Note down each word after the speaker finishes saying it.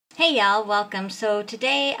Hey y'all, welcome. So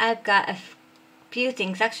today I've got a few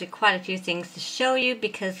things, actually quite a few things to show you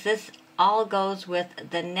because this all goes with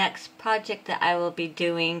the next project that I will be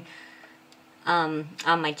doing on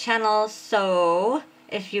my channel. So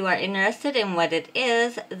if you are interested in what it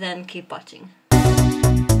is, then keep watching.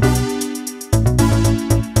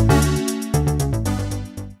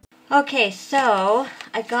 Okay, so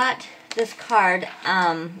I got this card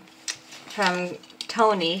from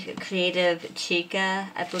Tony, Creative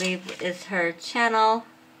Chica, I believe is her channel,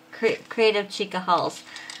 Creative Chica Hauls.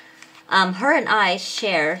 Her and I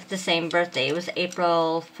share the same birthday. It was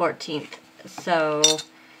April 14th. So,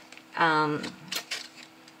 I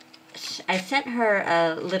sent her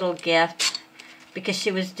a little gift because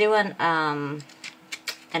she was doing an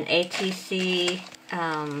ATC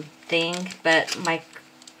thing, but my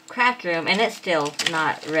craft room, and it's still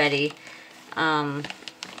not ready,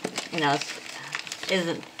 you know,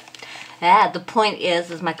 the point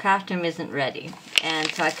is my craft room isn't ready, and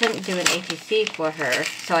so I couldn't do an ATC for her,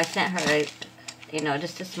 so I sent her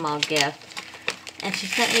just a small gift, and she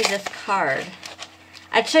sent me this card.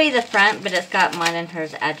 I'd show you the front, but it's got mine and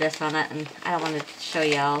hers address on it, and I don't want to show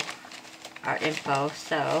y'all our info,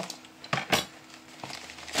 so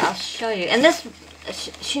I'll show you. And this,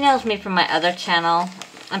 she knows me from my other channel.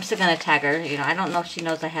 I'm still going to tag her, I don't know if she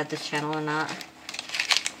knows I have this channel or not,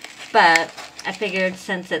 but I figured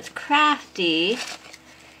since it's crafty,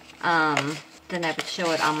 then I would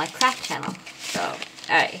show it on my craft channel. So,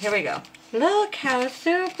 alright, here we go. Look how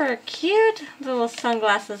super cute. Little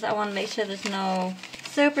sunglasses. I want to make sure there's no...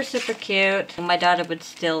 Super, super cute. My daughter would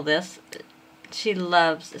steal this. She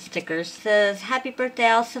loves stickers. It says, "Happy birthday,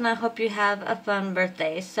 Allison. I hope you have a fun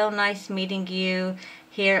birthday. So nice meeting you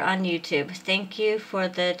here on YouTube. Thank you for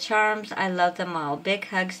the charms. I love them all. Big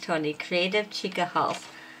hugs, Tony. Creative Chica Hauls."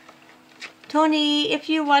 Tony, if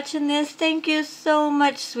you're watching this, thank you so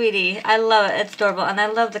much, sweetie. I love it. It's adorable. And I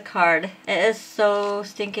love the card. It is so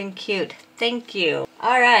stinking cute. Thank you.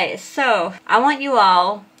 Alright, so I want you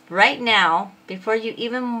all, right now, before you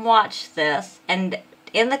even watch this, and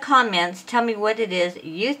in the comments, tell me what it is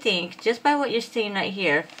you think, just by what you're seeing right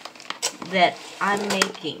here, that I'm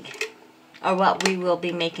making. Or what we will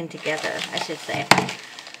be making together, I should say.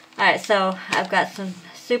 Alright, so I've got some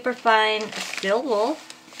super fine steel wool.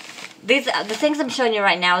 The things I'm showing you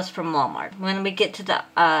right now is from Walmart. When we get to the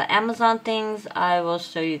Amazon things, I will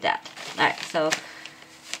show you that. Alright, so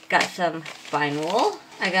got some fine wool.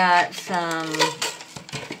 I got some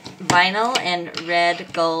vinyl in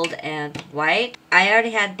red, gold, and white. I already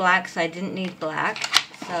had black, so I didn't need black.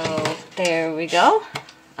 So there we go.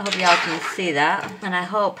 I hope y'all can see that. And I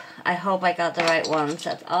hope I got the right ones.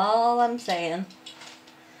 That's all I'm saying.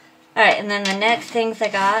 Alright, and then the next things I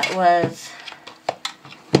got was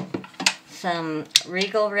some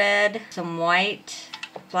regal red, some white,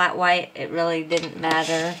 flat white, it really didn't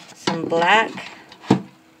matter, some black,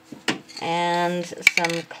 and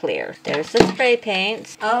some clear. There's the spray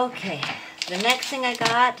paints. Okay, the next thing I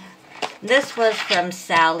got, this was from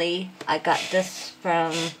Sally. I got this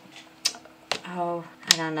from, I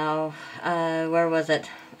don't know, where was it?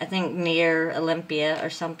 I think near Olympia or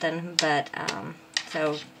something, but,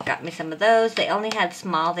 so got me some of those. They only had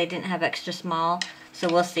small, they didn't have extra small, so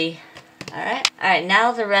we'll see. Alright,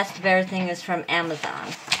 now the rest of everything is from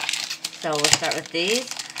Amazon. So we'll start with these.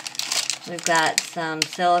 We've got some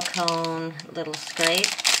silicone little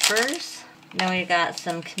scrapers. Then we got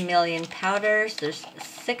some chameleon powders. There's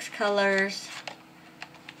 6 colors.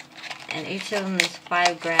 And each of them is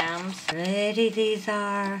 5 grams. Pretty these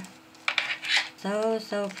are. So,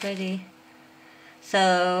 so pretty.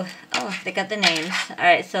 So, oh, they got the names.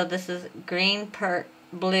 Alright, so this is green,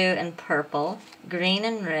 blue and purple, green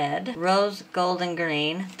and red, rose, gold, and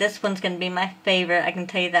green. This one's going to be my favorite, I can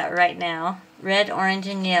tell you that right now. Red, orange,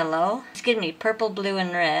 and yellow. Excuse me, purple, blue,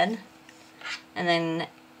 and red. And then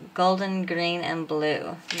golden, green, and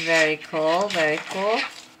blue. Very cool, very cool.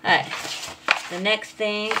 Alright, the next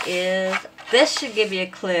thing is, this should give you a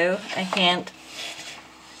clue, a hint,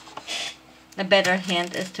 a better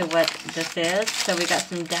hint as to what this is. So we got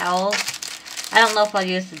some dowels. I don't know if I'll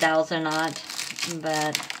use the dowels or not.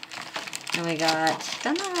 But, and we got,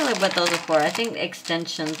 don't know really what those are for. I think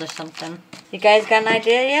extensions or something. You guys got an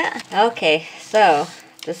idea yet? Okay, so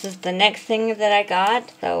this is the next thing that I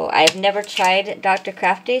got. So I've never tried Dr.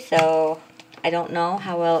 Crafty, so I don't know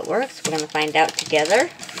how well it works. We're going to find out together.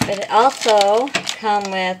 But it also come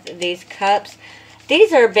with these cups.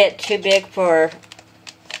 These are a bit too big for,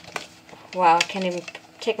 wow, I can't even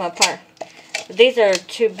take them apart. These are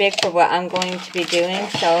too big for what I'm going to be doing,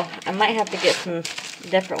 so I might have to get some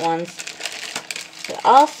different ones. They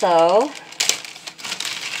also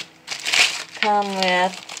come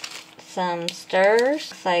with some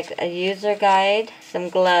stirrers, looks like a user guide, some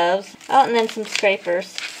gloves, oh, and then some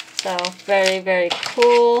scrapers. So very, very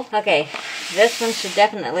cool. Okay, this one should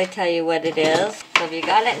definitely tell you what it is. So have you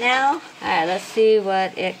got it now? Alright, let's see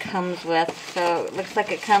what it comes with. So it looks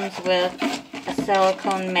like it comes with a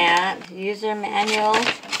silicone mat, user manual.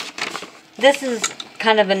 This is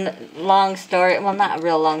kind of a long story. Well, not a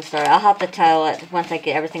real long story. I'll have to tell it once I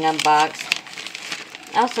get everything unboxed.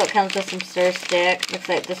 Also, it comes with some stir stick. Looks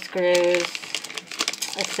like the screws,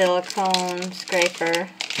 a silicone scraper,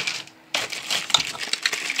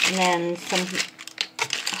 and then some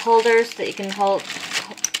holders that you can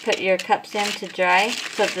put your cups in to dry,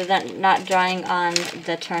 so that they're not drying on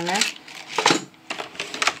the turner.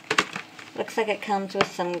 Looks like it comes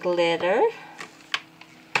with some glitter.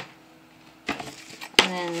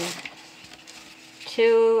 And then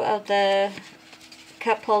 2 of the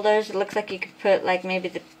cup holders. It looks like you could put like maybe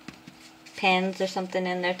the pens or something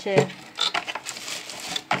in there too.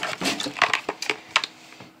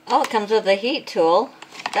 Oh, it comes with a heat tool.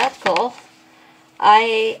 That's cool.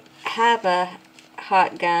 I have a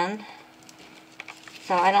hot gun,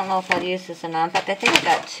 so I don't know if I'll use this or not. In fact, I think I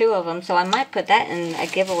got 2 of them, so I might put that in a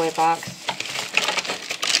giveaway box.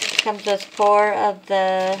 It comes with 4 of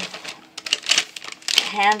the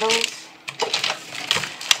handles.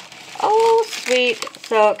 Oh, sweet.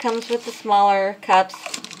 So it comes with the smaller cups,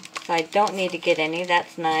 so I don't need to get any.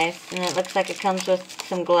 That's nice. And it looks like it comes with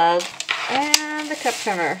some gloves and the cup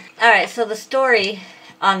turner. Alright, so the story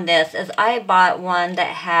on this is I bought one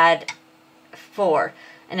that had 4,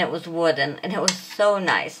 and it was wooden, and it was so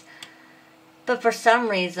nice. But for some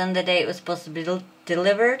reason, the day it was supposed to be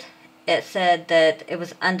delivered, it said that it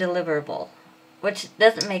was undeliverable, which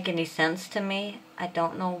doesn't make any sense to me. I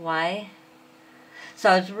don't know why. So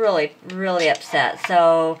I was really, really upset.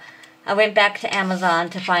 So I went back to Amazon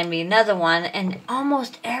to find me another one, and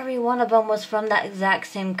almost every one of them was from that exact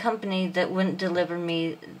same company that wouldn't deliver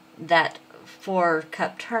me that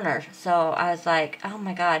 4-cup turner. So I was like, oh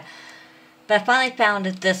my god. But I finally found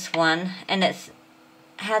this one, and it's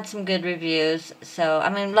had some good reviews. So, I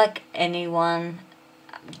mean, like anyone,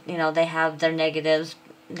 you know, they have their negatives,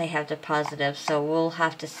 they have their positives, so we'll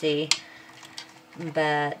have to see.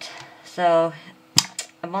 But, so,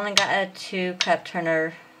 I've only got a 2-cup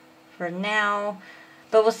turner for now,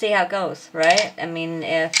 but we'll see how it goes, right? I mean,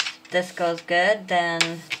 if this goes good,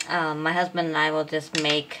 then my husband and I will just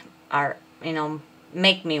make our, you know,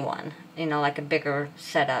 make me one, you know, like a bigger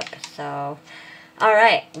setup. So,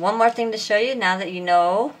 alright, one more thing to show you now that you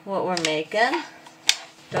know what we're making.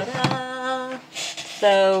 Ta-da!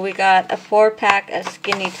 So we got a 4-pack of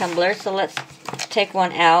skinny tumblers, so let's take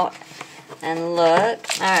one out and look.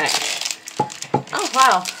 Alright. Oh,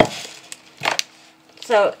 wow.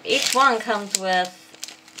 So each one comes with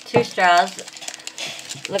 2 straws.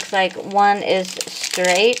 Looks like one is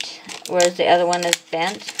straight, whereas the other one is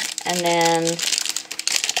bent. And then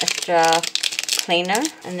a straw cleaner.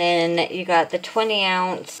 And then you got the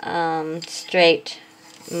 20-ounce straight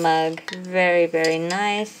mug. Very, very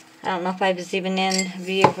nice. I don't know if I was even in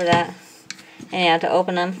view for that. And yeah, to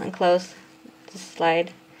open them and close, just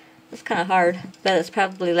slide. It's kind of hard, but it's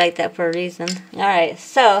probably like that for a reason. Alright,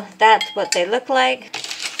 so that's what they look like.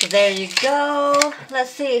 So there you go.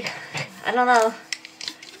 Let's see. I don't know.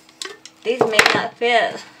 These may not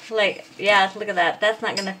fit. Like, yeah, look at that. That's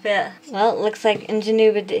not going to fit. Well, it looks like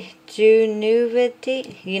ingenuity. You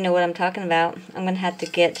know what I'm talking about. I'm going to have to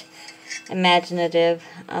get imaginative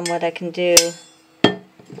on what I can do,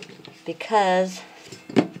 because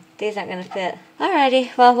these aren't going to fit.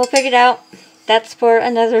 Alrighty, well, we'll figure it out. That's for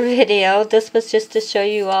another video. This was just to show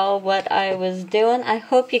you all what I was doing. I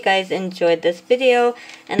hope you guys enjoyed this video,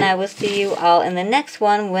 and I will see you all in the next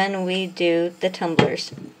one when we do the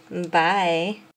tumblers. Bye.